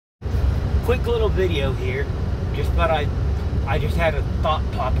quick little video here. Just thought I just had a thought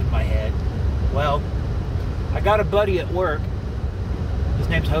pop in my head. Well, I got a buddy at work. His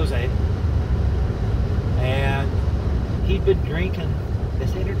name's Jose. And he'd been drinking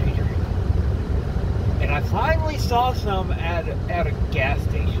this energy drink. And I finally saw some at a gas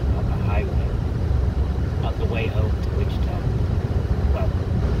station on the highway on the way home to Wichita. Well,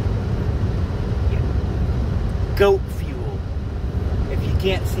 yeah. Goat fuel. If you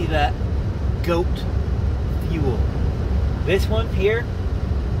can't see that, goat fuel. This one here,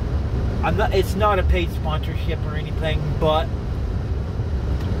 it's not a paid sponsorship or anything, but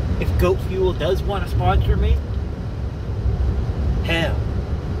if Goat Fuel does want to sponsor me, hell,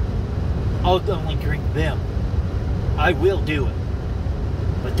 I'll only drink them. I will do it.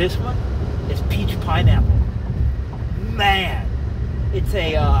 But this one is peach pineapple. Man, it's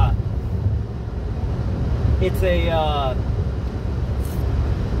a I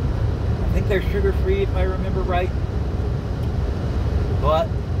think they're sugar-free if I remember right. But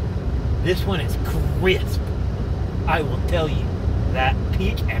this one is crisp. I will tell you that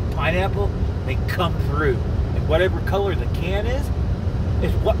peach and pineapple, they come through. And whatever color the can is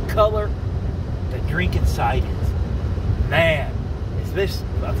what color the drink inside is. Man, is this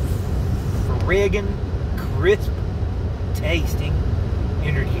a friggin' crisp tasting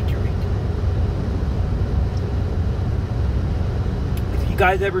energy drink. If you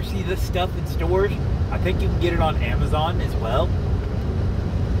guys ever see this stuff in stores, I think you can get it on Amazon as well.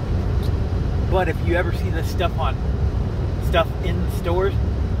 But if you ever see this stuff in the stores,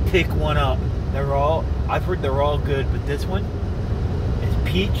 pick one up. I've heard they're all good, but this one is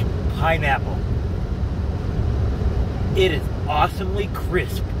peach pineapple. It is awesomely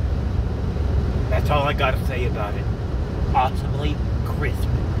crisp. That's all I gotta say about it. Awesomely crisp.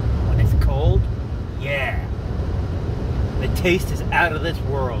 When it's cold, yeah. The taste is out of this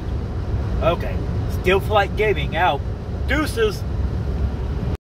world. Okay, Still Flight Gaming out. Deuces.